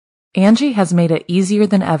Angie has made it easier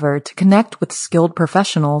than ever to connect with skilled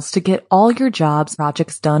professionals to get all your jobs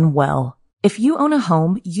projects done well. If you own a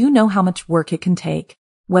home, you know how much work it can take,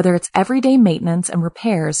 whether it's everyday maintenance and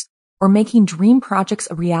repairs or making dream projects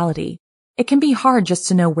a reality. It can be hard just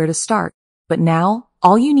to know where to start, but now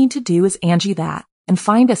all you need to do is Angie that and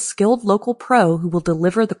find a skilled local pro who will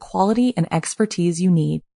deliver the quality and expertise you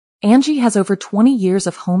need. Angie has over 20 years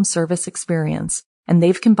of home service experience, and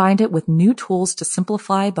they've combined it with new tools to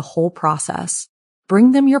simplify the whole process.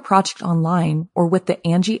 Bring them your project online or with the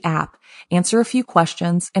Angie app, answer a few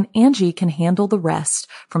questions, and Angie can handle the rest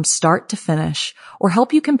from start to finish, or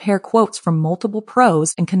help you compare quotes from multiple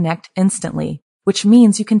pros and connect instantly, which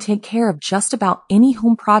means you can take care of just about any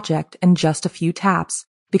home project in just a few taps.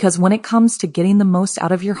 Because when it comes to getting the most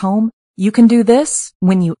out of your home, you can do this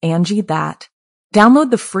when you Angie that.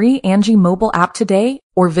 Download the free Angie mobile app today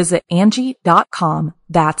or visit Angie.com.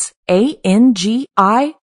 That's ANGI.com.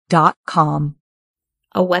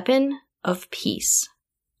 A weapon of peace.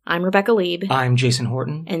 I'm Rebecca Lieb. I'm Jason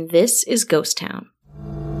Horton. And this is Ghost Town.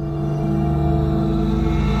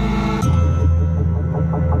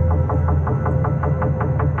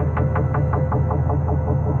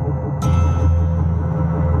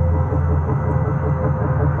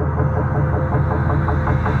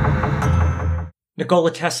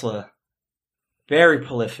 Nikola Tesla, very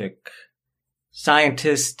prolific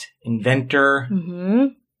scientist, inventor. Mm-hmm.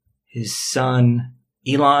 His son,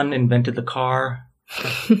 Elon, invented the car.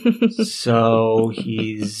 So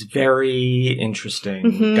he's very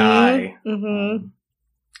interesting guy. Mm-hmm.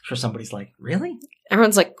 Sure somebody's like, really?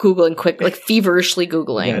 Everyone's like Googling quick, like feverishly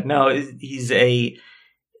Googling. Yeah, no,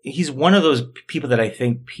 he's one of those people that I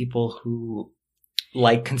think people who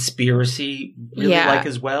like conspiracy really like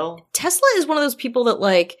as well. Tesla is one of those people that,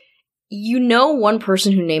 like, you know, one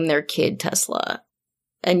person who named their kid Tesla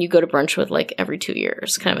and you go to brunch with like every 2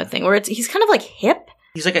 years kind of a thing, where he's kind of like hip.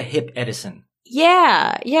 He's like a hip Edison.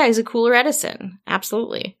 Yeah, he's a cooler Edison.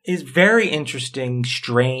 Absolutely. He's very interesting,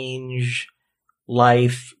 strange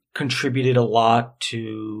life, contributed a lot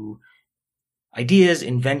to ideas,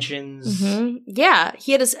 inventions. Mm-hmm. Yeah,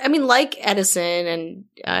 he had like Edison and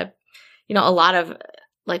a lot of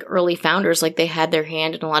like early founders, like they had their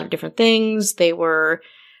hand in a lot of different things. They were,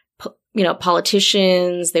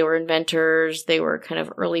 politicians, they were inventors, they were kind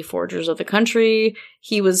of early forgers of the country.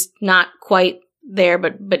 He was not quite there,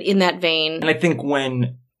 but in that vein. And I think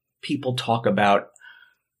when people talk about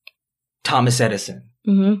Thomas Edison,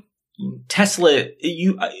 Tesla,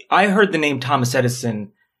 I heard the name Thomas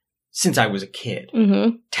Edison since I was a kid.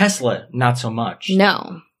 Mm-hmm. Tesla, not so much.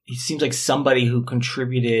 No. He seems like somebody who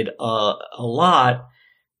contributed a lot,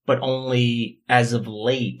 but only as of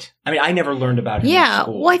late. I mean, I never learned about him in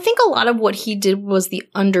school. Well, I think a lot of what he did was the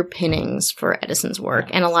underpinnings for Edison's work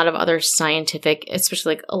and a lot of other scientific,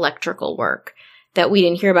 especially like electrical work that we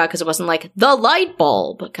didn't hear about because it wasn't like the light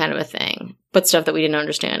bulb kind of a thing, but stuff that we didn't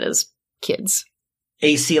understand as kids.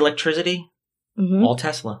 AC electricity, all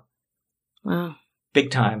Tesla. Wow.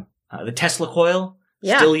 Big time. The Tesla coil,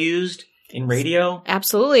 still used in radio.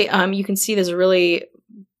 Absolutely. You can see there's a really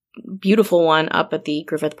beautiful one up at the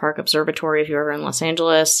Griffith Park Observatory if you're ever in Los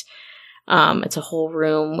Angeles. It's a whole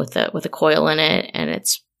room with a coil in it, and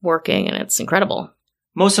it's working, and it's incredible.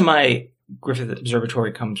 Most of my Griffith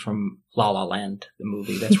Observatory comes from La La Land, the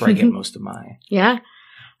movie. That's where I get most of my... Yeah.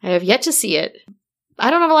 I have yet to see it. I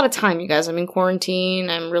don't have a lot of time, you guys. I'm in quarantine.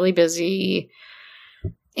 I'm really busy.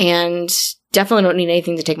 And definitely don't need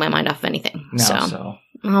anything to take my mind off of anything. No, so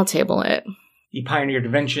I'll table it. He pioneered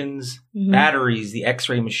inventions, batteries, the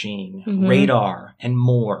X-ray machine, radar, and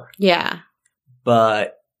more. Yeah.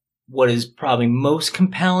 But what is probably most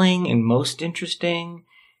compelling and most interesting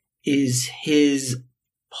is his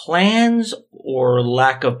plans or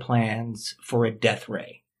lack of plans for a death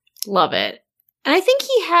ray. Love it. And I think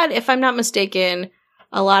he had, if I'm not mistaken,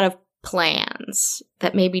 a lot of plans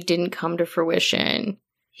that maybe didn't come to fruition.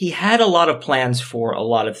 He had a lot of plans for a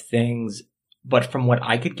lot of things, but from what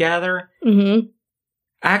I could gather,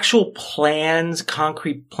 actual plans,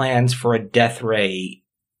 concrete plans for a death ray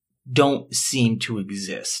don't seem to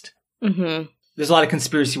exist. There's a lot of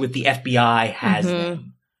conspiracy with the FBI has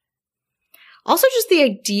them. Also, just the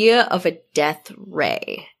idea of a death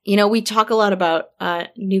ray. You know, we talk a lot about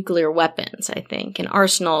nuclear weapons, I think, and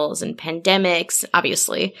arsenals and pandemics,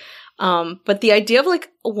 obviously. But the idea of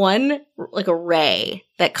a ray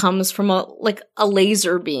that comes from a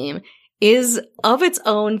laser beam is of its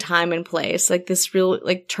own time and place. Like this real,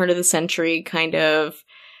 turn of the century kind of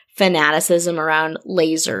fanaticism around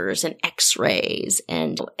lasers and X-rays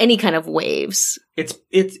and any kind of waves. It's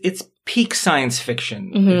peak science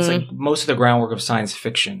fiction. Mm-hmm. It's like most of the groundwork of science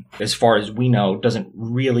fiction, as far as we know, doesn't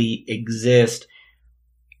really exist.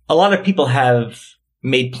 A lot of people have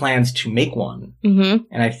made plans to make one. Mm-hmm.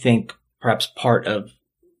 And I think perhaps part of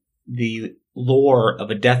the lore of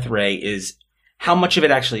a death ray is how much of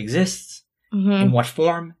it actually exists, Mm-hmm. in what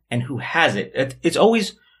form, and who has it. It's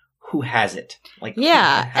always who has it. Like,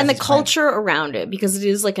 yeah, who has and the these culture around it, because it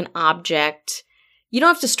is like an object. You don't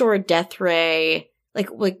have to store a death ray. Like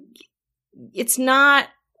it's not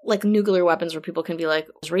like nuclear weapons where people can be like,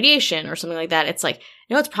 there's radiation or something like that. It's like,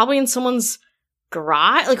 it's probably in someone's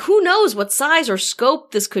garage. Like, who knows what size or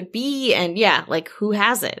scope this could be, and yeah, like, who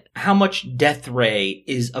has it? How much death ray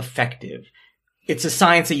is effective? It's a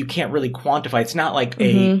science that you can't really quantify. It's not like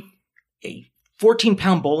Mm-hmm. a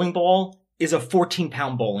 14-pound bowling ball is a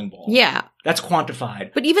 14-pound bowling ball. Yeah. That's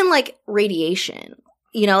quantified. But even like radiation,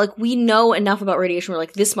 like we know enough about radiation. We're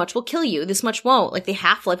like, this much will kill you. This much won't. Like the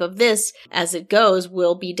half-life of this as it goes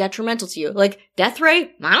will be detrimental to you. Like death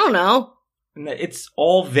ray, I don't know. It's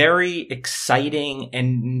all very exciting,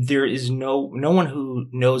 and there is no one who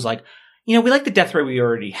knows, like, we like the death ray we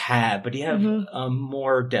already have, but do you have a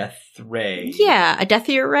more death ray? Yeah, a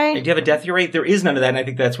deathier ray? Do you have a deathier ray? There is none of that, and I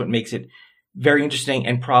think that's what makes it very interesting,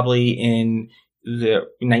 and probably in the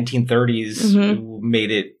 1930s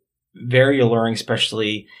made it very alluring,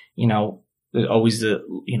 especially, always the,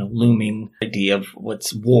 looming idea of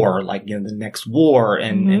what's war, like, the next war,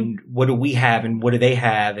 and what do we have and what do they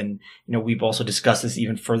have? And, we've also discussed this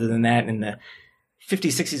even further than that in the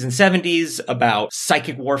 50s, 60s, and 70s about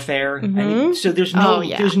psychic warfare. I mean, so there's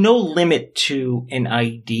no limit to an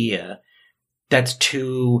idea that's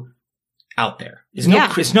too out there. It's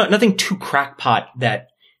nothing too crackpot that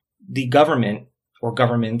the government or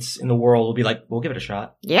governments in the world will be like, we'll give it a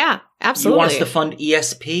shot. Yeah, absolutely. You want us to fund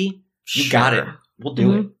ESP? You got it. We'll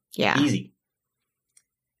do it. Yeah. Easy.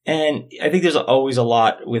 And I think there's always a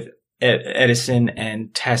lot with Edison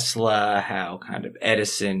and Tesla, how kind of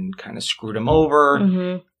Edison kind of screwed him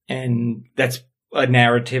over. And that's a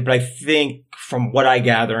narrative. But I think from what I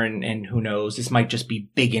gather, and who knows, this might just be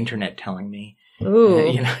big internet telling me.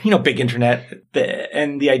 Ooh. Big internet.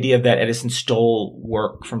 And the idea that Edison stole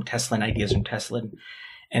work from Tesla and ideas from Tesla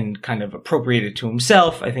and kind of appropriated it to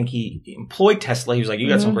himself. I think he employed Tesla. He was like, you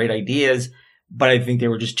got some great ideas, but I think they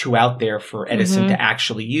were just too out there for Edison to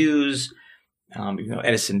actually use. Even though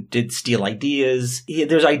Edison did steal ideas.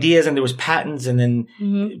 There's ideas and there was patents, and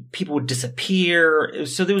then people would disappear.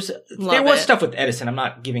 So there was stuff with Edison. I'm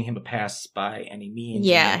not giving him a pass by any means.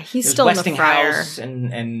 Yeah, he's still in the fryer. Westinghouse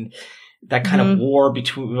and that kind of war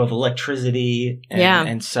of electricity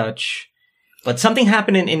and such. But something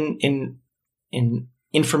happened in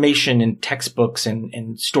information and textbooks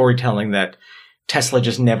and storytelling that Tesla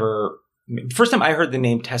just never. First time I heard the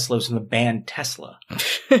name Tesla was in the band Tesla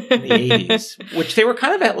in the 80s, which they were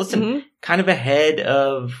kind of kind of ahead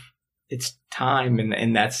of its time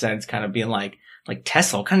in that sense, kind of being like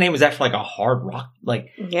Tesla. What kind of name was that for like a hard rock,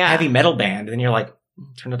 heavy metal band? And then you're like,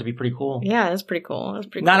 turned out to be pretty cool. Yeah, that's pretty cool.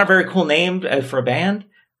 Not a very cool name for a band,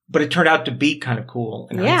 but it turned out to be kind of cool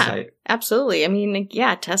in hindsight. Absolutely. I mean,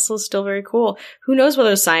 Tesla's still very cool. Who knows what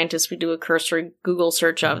those scientists we do a cursory Google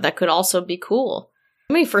search of that could also be cool.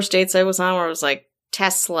 How many first dates I was on where I was like,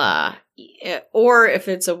 Tesla, or if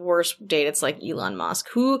it's a worse date, it's like Elon Musk.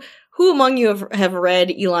 Who among you have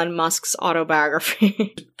read Elon Musk's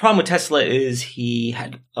autobiography? The problem with Tesla is he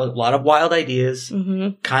had a lot of wild ideas,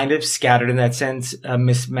 kind of scattered in that sense,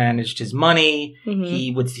 mismanaged his money.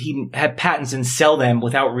 He had patents and sell them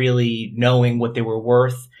without really knowing what they were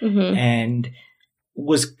worth, and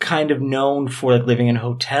was kind of known for living in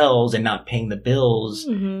hotels and not paying the bills.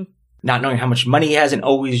 Not knowing how much money he has, and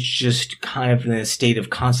always just kind of in a state of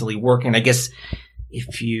constantly working. I guess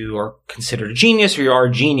if you are considered a genius or you are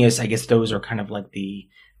a genius, I guess those are kind of like the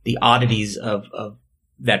oddities of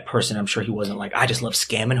that person. I'm sure he wasn't like, I just love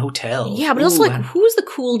scamming hotels. Yeah, but it's like, who's the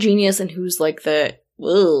cool genius and who's like the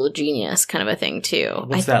genius kind of a thing too.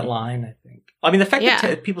 What's that line, I think? I mean, the fact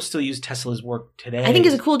that people still use Tesla's work today. I think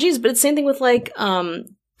is a cool genius, but it's the same thing with like Da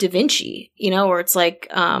Vinci, where it's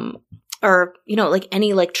like or like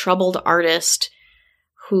any like troubled artist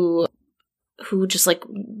who just like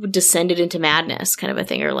descended into madness kind of a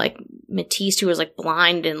thing, or like Matisse, who was like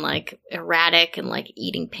blind and like erratic and like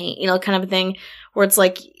eating paint, kind of a thing, where it's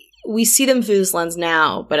like we see them through this lens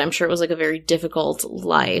now, but I'm sure it was like a very difficult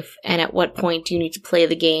life. And at what point do you need to play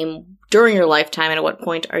the game during your lifetime, and at what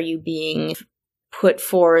point are you being put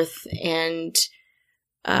forth and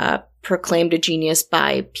proclaimed a genius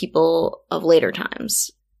by people of later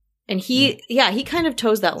times? And he kind of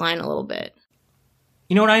toes that line a little bit.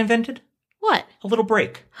 You know what I invented? What? A little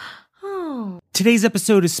break. Oh. Today's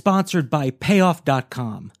episode is sponsored by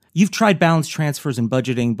Payoff.com. You've tried balance transfers and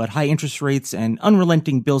budgeting, but high interest rates and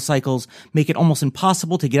unrelenting bill cycles make it almost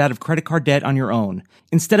impossible to get out of credit card debt on your own.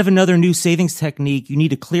 Instead of another new savings technique, you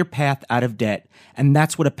need a clear path out of debt, and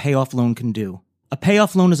that's what a payoff loan can do. A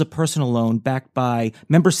payoff loan is a personal loan backed by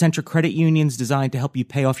member-centric credit unions designed to help you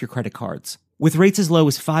pay off your credit cards. With rates as low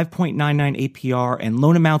as 5.99 APR and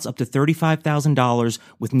loan amounts up to $35,000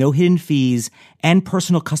 with no hidden fees and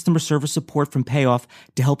personal customer service support from Payoff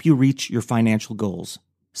to help you reach your financial goals.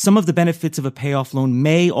 Some of the benefits of a payoff loan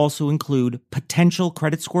may also include potential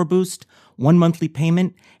credit score boost, 1 monthly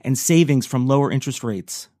payment, and savings from lower interest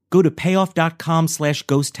rates. Go to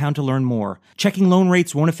payoff.com/ghosttown to learn more. Checking loan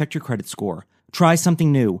rates won't affect your credit score. Try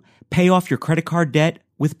something new. Pay off your credit card debt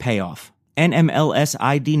with Payoff. NMLS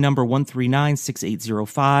ID number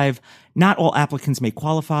 1396805. Not all applicants may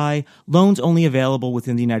qualify. Loans only available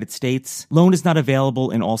within the United States. Loan is not available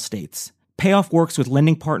in all states. Payoff works with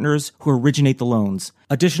lending partners who originate the loans.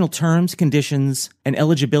 Additional terms, conditions, and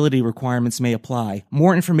eligibility requirements may apply.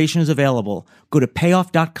 More information is available. Go to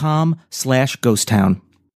payoff.com/ghosttown.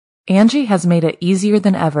 Angie has made it easier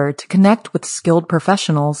than ever to connect with skilled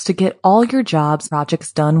professionals to get all your jobs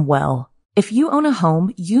projects done well. If you own a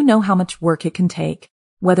home, you know how much work it can take,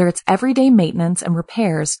 whether it's everyday maintenance and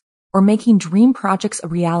repairs or making dream projects a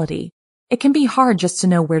reality. It can be hard just to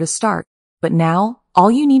know where to start, but now all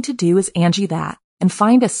you need to do is Angie that and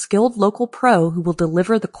find a skilled local pro who will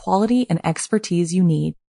deliver the quality and expertise you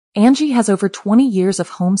need. Angie has over 20 years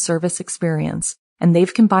of home service experience, and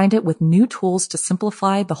they've combined it with new tools to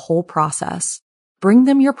simplify the whole process. Bring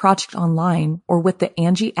them your project online or with the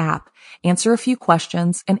Angie app, answer a few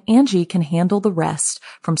questions, and Angie can handle the rest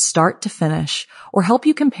from start to finish or help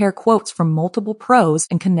you compare quotes from multiple pros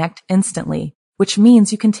and connect instantly, which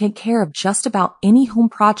means you can take care of just about any home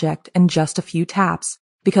project in just a few taps.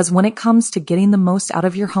 Because when it comes to getting the most out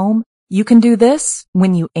of your home, you can do this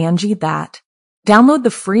when you Angie that. Download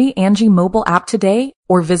the free Angie mobile app today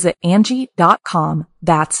or visit Angie.com.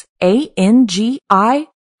 That's ANGI.com.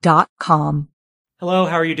 Hello,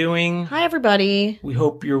 how are you doing? Hi, everybody. We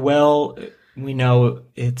hope you're well. We know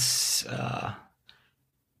it's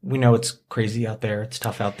crazy out there. It's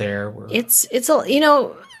tough out there. It's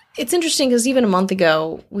interesting because even a month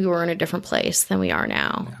ago we were in a different place than we are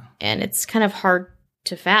now, and it's kind of hard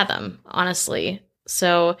to fathom, honestly.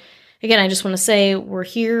 So, again, I just want to say we're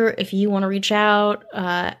here. If you want to reach out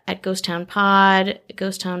at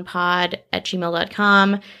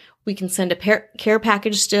ghosttownpod@gmail.com, we can send a care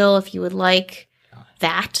package still if you would like.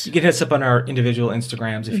 That. You can hit us up on our individual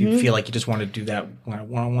Instagrams if you feel like you just want to do that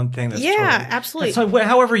one-on-one thing. That's absolutely.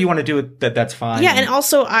 However you want to do it, that's fine. Yeah, and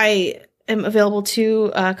also I am available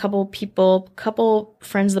to a couple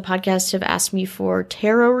friends of the podcast have asked me for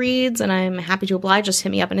tarot reads, and I'm happy to oblige. Just hit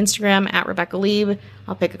me up on Instagram at Rebecca Lieb.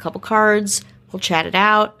 I'll pick a couple cards. We'll chat it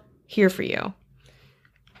out. Here for you.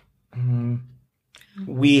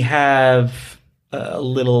 We have a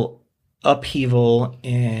little upheaval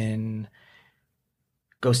in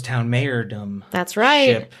Ghost Town Mayordom. That's right.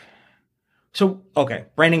 Ship. So, okay,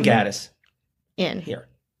 Brandon Gaddis. In. Here.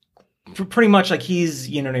 Pretty much like he's,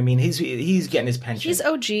 you know what I mean? He's getting his pension. He's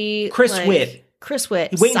OG. Chris Witt. Chris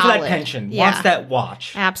Witt. He's waiting solid. for that pension. Wants that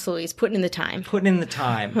watch. Absolutely. He's putting in the time.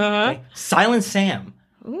 Okay? Silent Sam.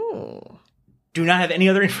 Ooh. Do not have any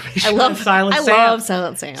other information on Silent Sam. I love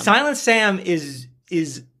Silent Sam. Silent Sam is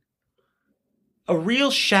a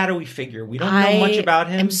real shadowy figure. We don't know much about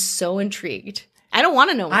him. I'm so intrigued. I don't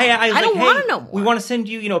want to know more. I don't want to know more. We want to send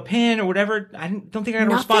you, a pin or whatever. I don't think I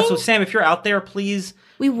got a response. So, Sam, if you're out there, please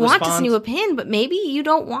We want to send you a pin, but maybe you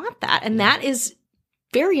don't want that. And that is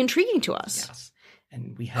very intriguing to us. Yes.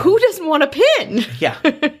 And we have... Who doesn't want a pin? Yeah.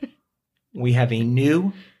 We have a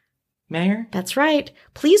new mayor. That's right.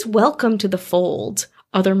 Please welcome to the fold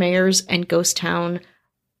other mayors and Ghost Town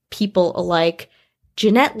people alike,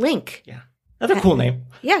 Jeanette Link. Yeah. Another cool name.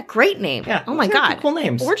 Yeah, great name. Yeah, oh my God. Cool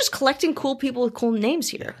names. We're just collecting cool people with cool names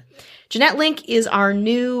here. Jeanette Link is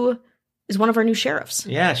one of our new sheriffs.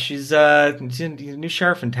 Yeah, she's a new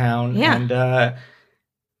sheriff in town. Yeah.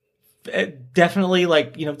 And definitely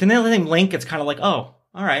the name Link, it's kind of like, oh,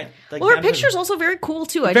 all right. Well, her picture's also very cool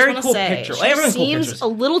too. I very just cool want to say. picture. She seems a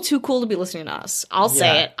little too cool to be listening to us. I'll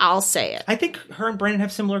say it. I think her and Brandon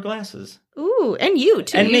have similar glasses. Ooh, and you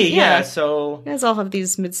too. And me, yeah. So you guys all have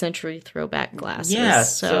these mid-century throwback glasses. Yeah,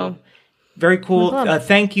 so very cool.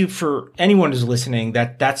 Thank you for anyone who's listening.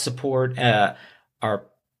 That support. Our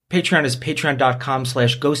Patreon is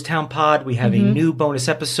patreon.com/ghosttownpod. We have a new bonus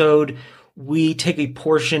episode. We take a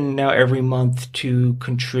portion now every month to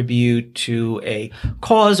contribute to a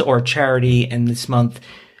cause or charity. And this month,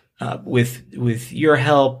 with your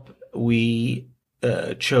help, we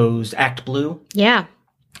chose Act Blue. Yeah.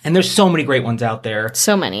 And there's so many great ones out there.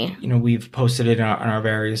 So many. We've posted it on our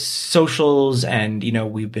various socials, and,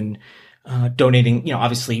 we've been donating,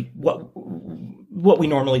 obviously what we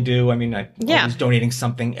normally do. I mean, I always donating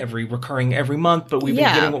something every month, but we've been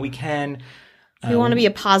getting what we can. We want to be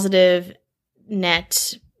a positive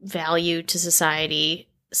net value to society.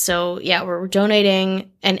 So we're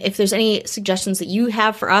donating. And if there's any suggestions that you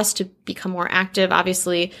have for us to become more active,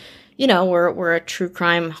 obviously, we're a true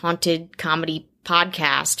crime haunted comedy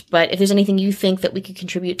podcast, but if there's anything you think that we could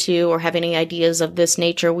contribute to or have any ideas of this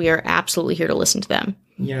nature, we are absolutely here to listen to them.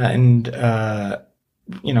 Yeah. And,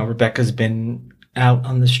 Rebecca's been out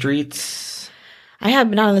on the streets. I have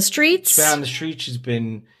been out on the streets. She's been out on the streets. She's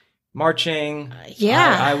been marching.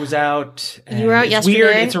 I was out. You were out yesterday.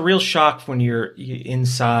 Weird. It's a real shock when you're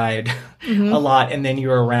inside a lot and then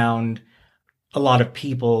you're around a lot of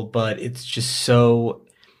people, but it's just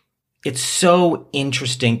it's so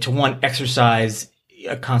interesting to exercise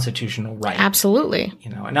a constitutional right. Absolutely.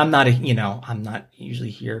 And I'm not I'm not usually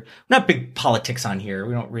here. We're not big politics on here.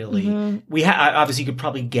 We don't really, obviously you could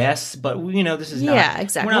probably guess, but this is not. Yeah,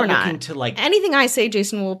 exactly. We're not looking to anything I say,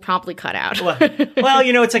 Jason will promptly cut out. well,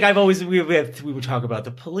 it's like we would talk about the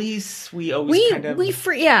police. We always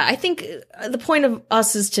I think the point of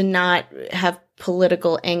us is to not have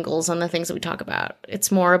political angles on the things that we talk about.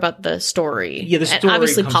 It's more about the story. Yeah, the story. And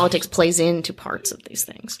obviously politics plays into parts of these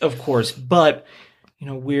things. Of course, but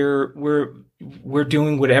we're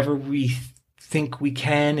doing whatever we think we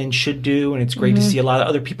can and should do, and it's great to see a lot of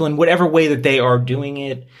other people in whatever way that they are doing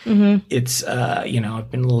it. It's I've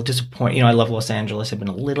been a little disappointed. I love Los Angeles. I've been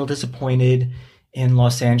a little disappointed in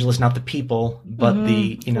Los Angeles, not the people, but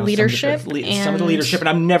the leadership, some of the leadership. And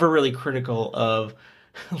I'm never really critical of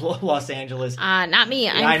Los Angeles. Not me.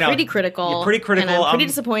 I'm pretty critical. You're pretty critical. And I'm pretty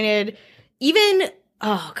disappointed. Even,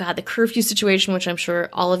 the curfew situation, which I'm sure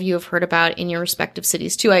all of you have heard about in your respective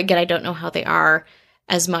cities too. I don't know how they are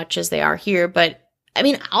as much as they are here, but I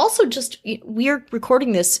mean, also just, we're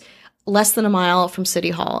recording this less than a mile from City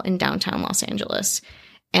Hall in downtown Los Angeles.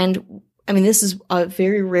 And I mean, this is a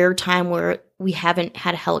very rare time where we haven't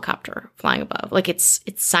had a helicopter flying above. Like it's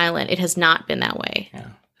silent. It has not been that way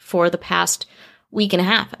for the past week and a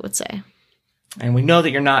half, I would say. And we know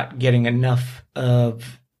that you're not getting enough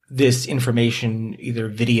of this information, either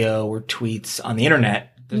video or tweets on the internet.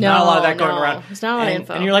 There's not a lot of that going around. There's not a lot of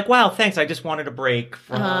info. And you're like, wow, thanks. I just wanted a break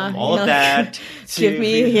from all of that. Give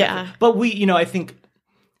me, But I think,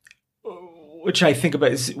 which I think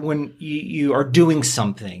about is when you are doing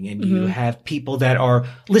something and you have people that are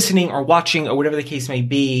listening or watching or whatever the case may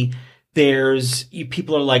be,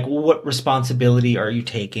 people are like, well, what responsibility are you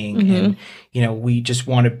taking? And, we just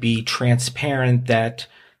want to be transparent that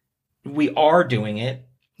we are doing it.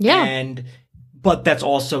 Yeah. But that's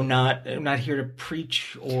also I'm not here to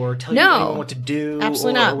preach or tell you anyone what to do.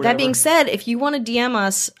 Absolutely not. That being said, if you want to DM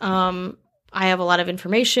us, I have a lot of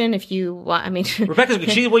information. If you want,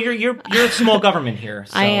 Rebecca's, you're a small government here.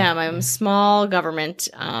 So. I am. I'm small government,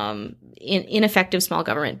 ineffective small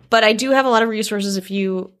government. But I do have a lot of resources if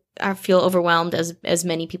you feel overwhelmed, as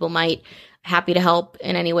many people might. Happy to help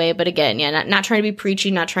in any way. But again, not trying to be preachy,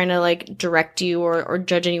 not trying to direct you or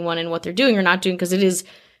judge anyone in what they're doing or not doing, because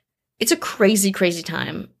it's a crazy, crazy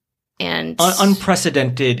time. And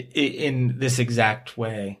unprecedented in this exact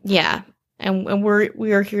way. Yeah. And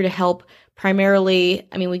we are here to help primarily.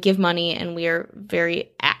 I mean, we give money and we are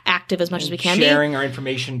very active as much as we can sharing our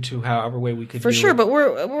information to however way we could for do sure. it. But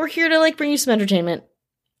we're here to bring you some entertainment.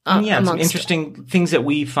 Some interesting things that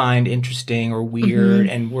we find interesting or weird,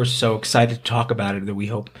 and we're so excited to talk about it that we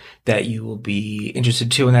hope that you will be interested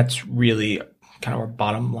too. And that's really kind of our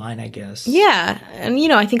bottom line, I guess. Yeah. And,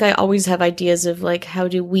 I think I always have ideas of how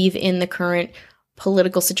to weave in the current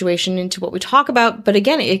political situation into what we talk about. But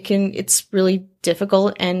again, it's really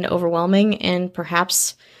difficult and overwhelming, and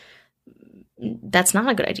perhaps that's not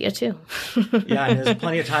a good idea too. Yeah, and there's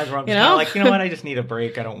plenty of times where I'm just what, I just need a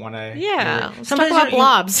break. I don't want to. Yeah, let's talk about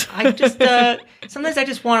blobs. I just sometimes I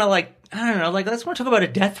just want to I don't know, let's want to talk about a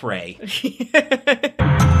death ray.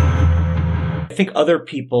 I think other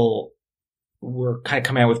people were kind of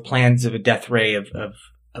coming out with plans of a death ray of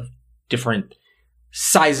different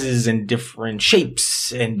sizes and different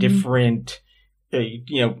shapes and different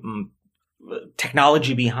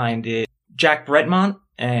technology behind it. Jack Bretmont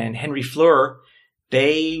and Henry Fleur,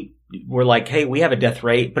 they were like, hey, we have a death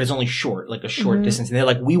ray, but it's only short, a short distance. And they're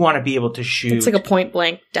like, we want to be able to shoot. It's like a point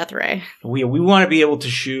blank death ray. We want to be able to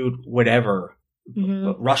shoot whatever,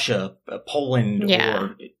 Russia, Poland,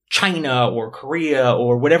 or China or Korea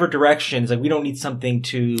or whatever directions. Like, we don't need something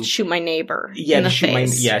to shoot my neighbor. Yeah, in the shoot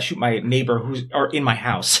face. shoot my neighbor who's in my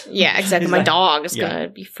house. Yeah, exactly. My dog is gonna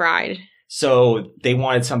be fried. So they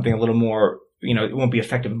wanted something a little more. It won't be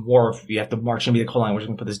effective in war if you have to march and be like, hold on, we're just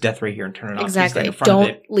gonna put this death ray here and turn it off. Exactly. In front of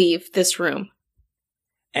it. Don't leave this room.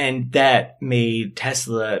 And that made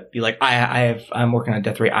Tesla be like, I'm working on a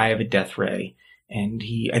death ray. I have a death ray. And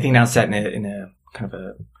he, I think, announced that in a kind of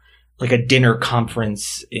a dinner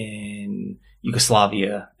conference in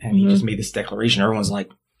Yugoslavia. And he just made this declaration. Everyone's like,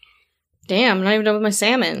 damn, I'm not even done with my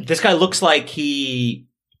salmon. This guy looks like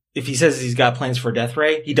if he says he's got plans for a death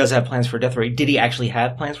ray, he does have plans for a death ray. Did he actually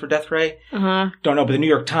have plans for death ray? Don't know. But the New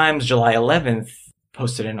York Times, July 11th,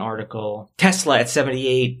 posted an article. Tesla at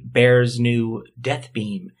 78 bears new death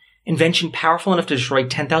beam. Invention powerful enough to destroy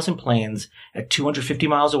 10,000 planes at 250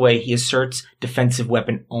 miles away. He asserts defensive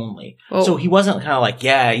weapon only. Oh. So he wasn't kind of like,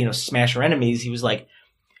 smash our enemies. He was like,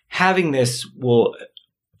 having this will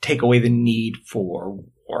take away the need for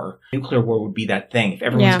war. Nuclear war would be that thing. If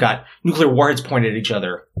everyone's got nuclear warheads pointed at each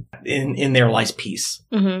other, in there lies peace.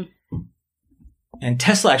 Mm-hmm. And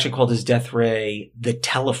Tesla actually called his death ray the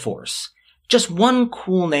Teleforce. Just one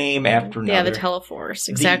cool name after another. Yeah, the Teleforce.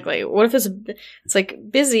 Exactly. What if it's like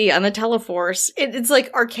busy on the Teleforce? It's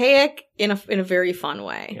like archaic in a very fun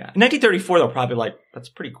way. Yeah. In 1934, they'll probably like, that's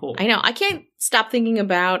pretty cool. I know. I can't stop thinking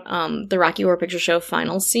about the Rocky Horror Picture Show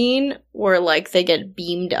final scene where like they get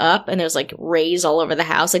beamed up and there's like rays all over the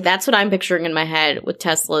house. Like that's what I'm picturing in my head with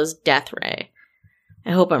Tesla's death ray.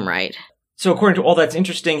 I hope I'm right. So according to All That's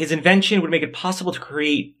Interesting, his invention would make it possible to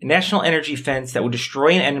create a national energy fence that would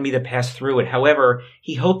destroy an enemy that passed through it. However,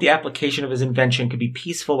 he hoped the application of his invention could be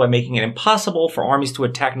peaceful by making it impossible for armies to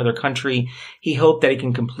attack another country. He hoped that it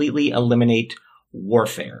can completely eliminate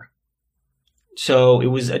warfare. So it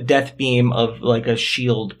was a death beam of like a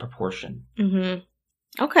shield proportion.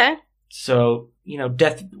 Mm-hmm. Okay. So,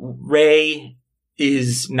 death ray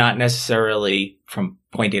is not necessarily from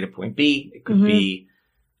point A to point B. It could be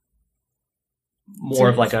more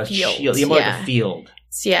of like a shield. More like a field.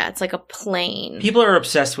 It's like a plane. People are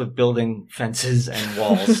obsessed with building fences and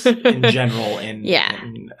walls in general in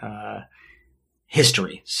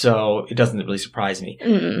history. So it doesn't really surprise me.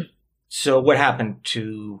 Mm. So what happened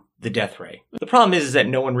to the death ray? The problem is that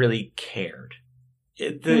no one really cared.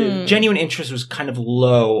 The genuine interest was kind of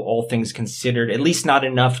low, all things considered, at least not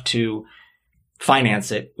enough to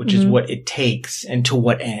finance it, which is what it takes, and to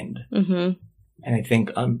what end. Mm-hmm. And I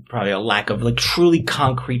think probably a lack of like truly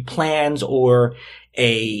concrete plans or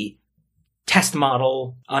a test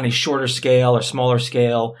model on a shorter scale or smaller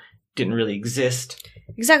scale didn't really exist.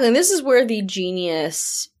 Exactly. And this is where the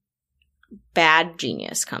bad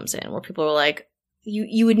genius comes in, where people are like,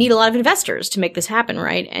 you would need a lot of investors to make this happen,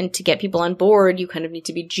 right? And to get people on board, you kind of need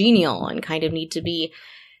to be genial and kind of need to be,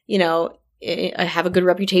 have a good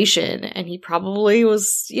reputation. And he probably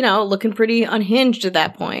was, looking pretty unhinged at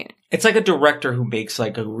that point. It's like a director who makes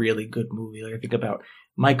like a really good movie. Like I think about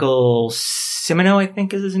Michael Cimino, I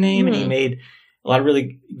think is his name. And he made a lot of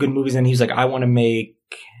really good movies. And he's like, I want to make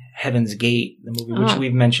Heaven's Gate, the movie, which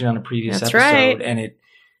we've mentioned on a previous episode. Right. And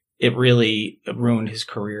it really ruined his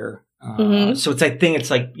career. So it's, I think it's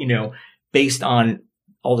like, based on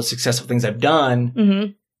all the successful things I've done.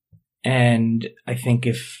 Mm-hmm. And I think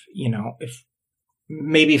if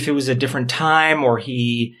it was a different time, or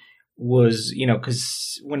he was,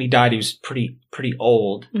 cause when he died, he was pretty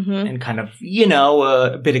old and kind of,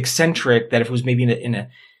 a bit eccentric, that if it was maybe in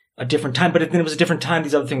a different time, but if it was a different time,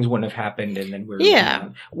 these other things wouldn't have happened. And then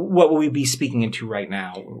what would we be speaking into right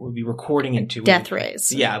now? What would we be recording into? Death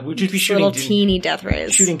rays. Yeah. We'd just be shooting little teeny death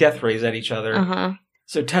rays. Shooting death rays at each other. Uh-huh.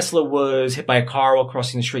 So Tesla was hit by a car while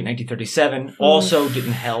crossing the street in 1937. Also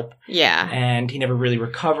didn't help. Yeah. And he never really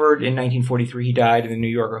recovered. In 1943, he died in a New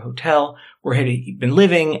Yorker hotel where he'd been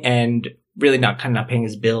living and really not paying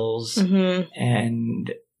his bills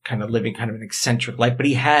and kind of living kind of an eccentric life. But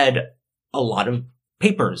he had a lot of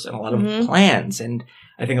papers and a lot of plans. And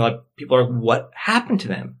I think a lot of people are like, what happened to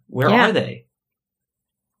them? Where are they?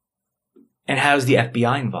 And how's the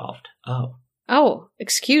FBI involved? Oh,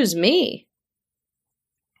 excuse me.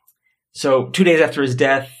 So 2 days after his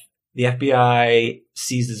death, the FBI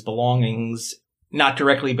seized his belongings, not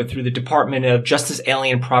directly, but through the Department of Justice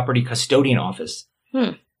Alien Property Custodian Office.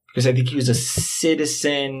 Because I think he was a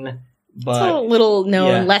citizen, but... It's a little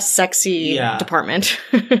known, less sexy department.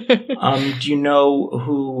 Do you know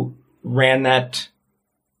who ran that?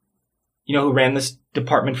 You know who ran this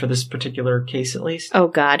department for this particular case, at least? Oh,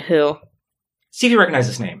 God, who? See if you recognize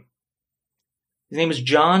this name. His name is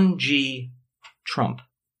John G. Trump.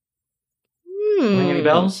 Ring any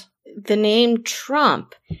bells? The name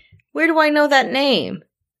Trump. Where do I know that name?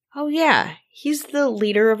 Oh, yeah. He's the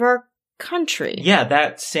leader of our country. Yeah,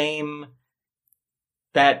 that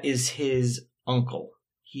is his uncle.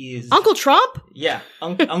 He is Uncle Trump? Yeah,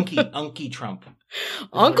 Unky Trump.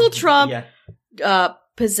 Uncle Trump Yeah.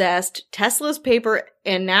 Possessed Tesla's paper,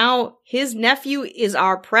 and now his nephew is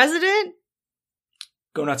our president?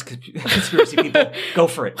 Go nuts, conspiracy people. Go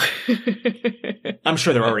for it. I'm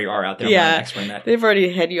sure there already are out there. Yeah, I'm not gonna explain that. They've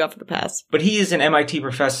already had you off the pass. But he is an MIT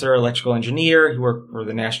professor, electrical engineer. He worked for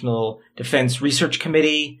the National Defense Research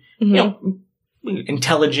Committee. Mm-hmm. You know,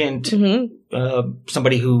 intelligent,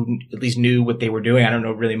 somebody who at least knew what they were doing. I don't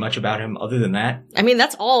know really much about him other than that. I mean,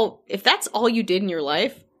 that's all. If that's all you did in your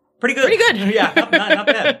life, pretty good. Pretty good. Yeah, not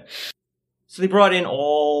bad. So they brought in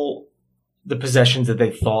all the possessions that they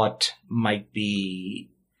thought might be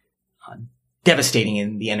devastating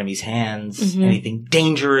in the enemy's hands. Anything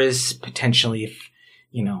dangerous, potentially, if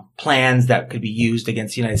plans that could be used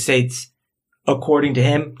against the United States. According to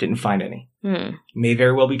him, didn't find any. May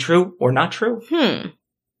very well be true or not true.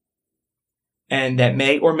 And that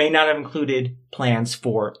may or may not have included plans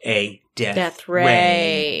for a death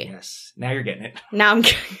ray. Yes. Now you're getting it. Now I'm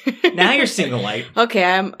Now you're seeing the light. Okay,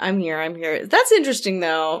 I'm here. That's interesting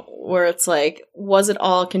though, where it's like, was it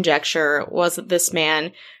all conjecture? Was it this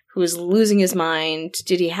man who was losing his mind?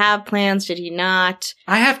 Did he have plans? Did he not?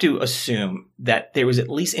 I have to assume that there was at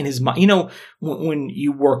least in his mind, when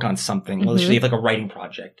you work on something, let's say you have like a writing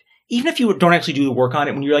project, even if you don't actually do the work on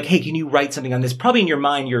it, when you're like, hey, can you write something on this? Probably in your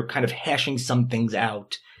mind, you're kind of hashing some things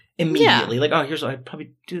out immediately. Yeah. Like, oh, here's what I'd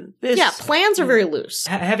probably do this. Yeah, plans are very loose.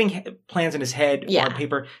 Having plans in his head on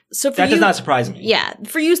paper, so for that does not surprise me. Yeah,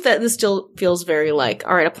 for you, this still feels very like,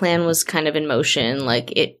 all right, a plan was kind of in motion,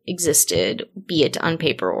 like it existed, be it on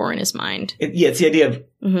paper or in his mind. It's the idea of,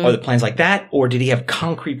 are the plans like that? Or did he have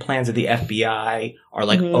concrete plans that the FBI are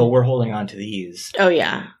like, oh, we're holding on to these? Oh,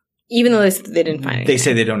 yeah. Even though they didn't find anything. They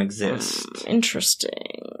say they don't exist.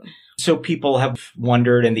 Interesting. So people have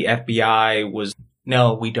wondered, and the FBI was,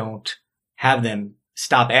 no, we don't have them.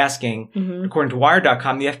 Stop asking. According to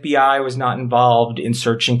Wired.com, the FBI was not involved in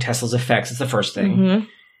searching Tesla's effects. That's the first thing.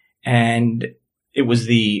 And it was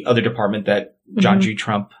the other department that John G.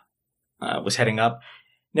 Trump was heading up.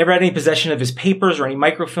 Never had any possession of his papers or any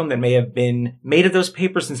microfilm that may have been made of those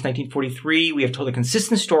papers since 1943. We have told a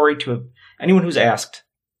consistent story to anyone who's asked.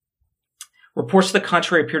 Reports to the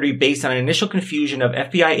contrary appear to be based on an initial confusion of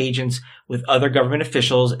FBI agents with other government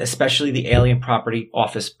officials, especially the Alien Property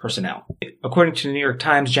Office personnel. According to the New York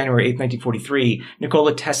Times, January 8, 1943,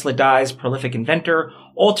 Nikola Tesla dies, prolific inventor,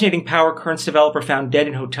 alternating power currents developer found dead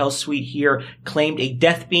in hotel suite here, claimed a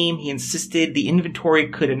death beam. He insisted the inventory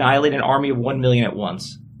could annihilate an army of 1 million at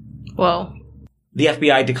once. Whoa. The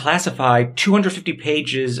FBI declassified 250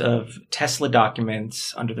 pages of Tesla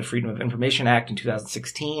documents under the Freedom of Information Act in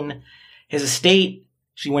 2016. His estate,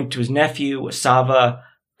 she went to his nephew, Sava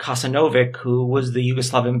Kasanovic, who was the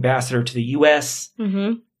Yugoslav ambassador to the U.S.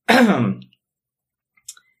 According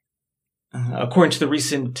to the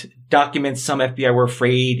recent documents, some FBI were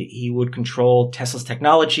afraid he would control Tesla's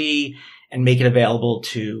technology and make it available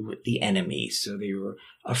to the enemy. So they were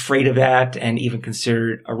afraid of that and even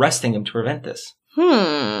considered arresting him to prevent this.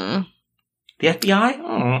 The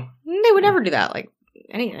FBI? They would never do that. Like,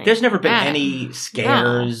 anything. There's never been any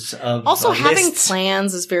scares of also having lists.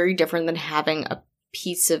 plans is very different than having a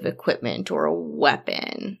piece of equipment or a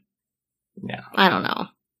weapon. Yeah. I don't know.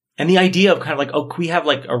 And the idea of kind of like, oh, we have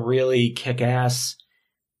like a really kick-ass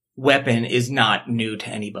weapon is not new to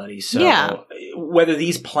anybody. So whether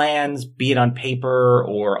these plans, be it on paper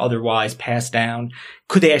or otherwise passed down,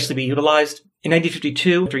 could they actually be utilized? In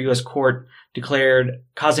 1952, after a U.S. court declared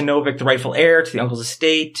Kasanovic the rightful heir to the uncle's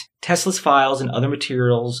estate, Tesla's files and other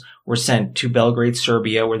materials were sent to Belgrade,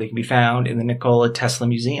 Serbia, where they can be found in the Nikola Tesla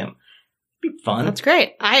Museum. It'd be fun. That's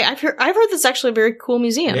great. I've heard this is actually a very cool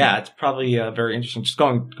museum. Yeah, it's probably very interesting. Just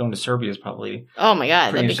going to Serbia is probably oh my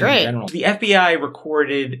god, that'd be great. The FBI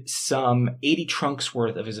recorded some 80 trunks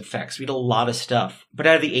worth of his effects. We had a lot of stuff, but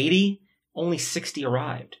out of the 80, only 60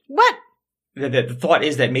 arrived. What? The thought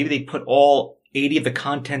is that maybe they put all 80 of the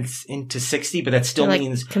contents into 60, but that still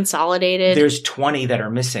means consolidated. There's 20 that are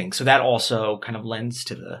missing. So that also kind of lends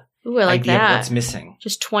to the I like idea that. of what's missing.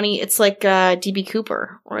 Just 20. It's like DB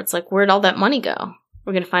Cooper, or it's like, where'd all that money go?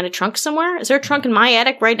 We're going to find a trunk somewhere? Is there a trunk in my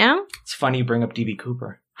attic right now? It's funny you bring up DB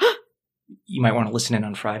Cooper. You might want to listen in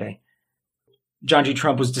on Friday. John G.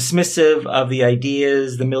 Trump was dismissive of the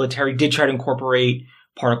ideas. The military did try to incorporate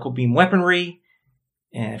particle beam weaponry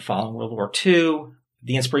following World War II.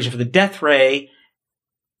 The inspiration for the death ray,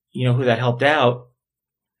 you know who that helped out?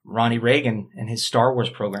 Ronnie Reagan and his Star Wars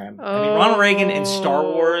program. I mean, Ronald Reagan in Star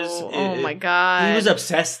Wars. Oh my God. He was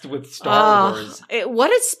obsessed with Star Wars. What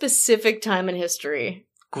a specific time in history.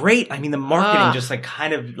 Great. I mean, the marketing just like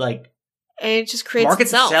kind of like. And it just creates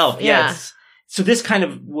markets itself. Yeah. So this kind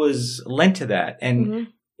of was lent to that. And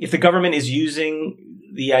if the government is using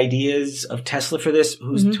the ideas of Tesla for this,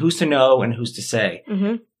 who's to know and who's to say?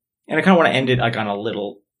 And I kind of want to end it like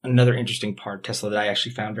on another interesting part of Tesla that I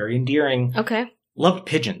actually found very endearing. Okay. Loved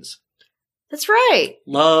pigeons. That's right.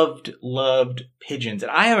 Loved pigeons.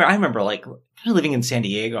 And I remember like living in San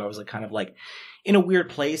Diego, I was like kind of like in a weird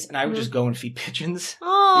place and I would just go and feed pigeons.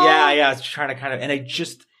 Oh. Yeah. I was trying to kind of, and I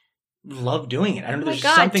just love doing it. I don't know. There's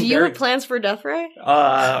something. Do you have plans for Death Ray?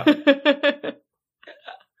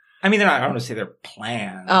 I mean, I don't want to say they're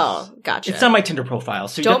plans. Oh, gotcha. It's on my Tinder profile,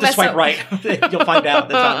 so you have to swipe right. You'll find out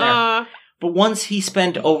that's on there. But once he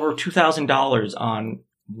spent over $2,000 on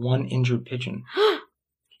one injured pigeon.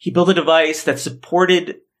 He built a device that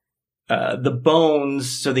supported the bones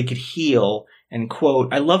so they could heal. And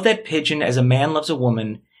quote, "I love that pigeon as a man loves a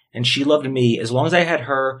woman, and she loved me. As long as I had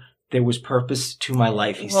her, there was purpose to my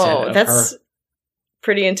life," he said. Whoa, that's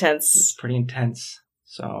pretty intense. It's pretty intense.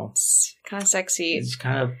 So it's kind of sexy. It's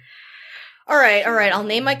kind of. All right. I'll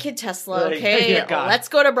name my kid Tesla. Okay, let's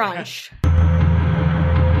go to brunch.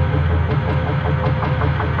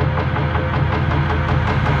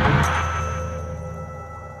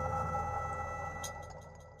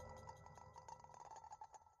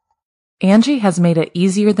 Angie has made it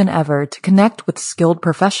easier than ever to connect with skilled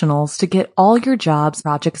professionals to get all your jobs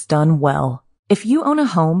projects done well. If you own a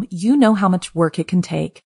home, you know how much work it can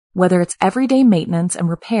take, whether it's everyday maintenance and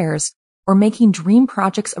repairs or making dream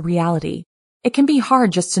projects a reality. It can be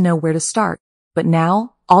hard just to know where to start, but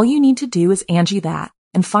now all you need to do is Angie that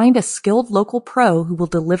and find a skilled local pro who will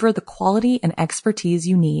deliver the quality and expertise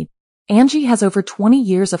you need. Angie has over 20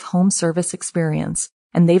 years of home service experience,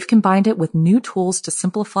 and they've combined it with new tools to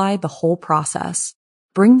simplify the whole process.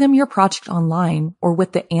 Bring them your project online or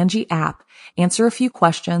with the Angie app, answer a few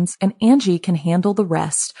questions, and Angie can handle the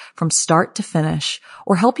rest from start to finish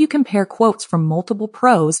or help you compare quotes from multiple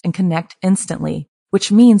pros and connect instantly,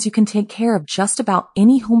 which means you can take care of just about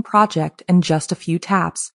any home project in just a few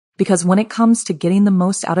taps. Because when it comes to getting the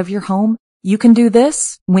most out of your home, you can do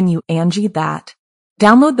this when you Angie that.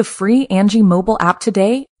 Download the free Angie mobile app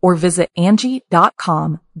today or visit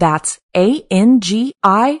Angie.com. That's ANGI.com.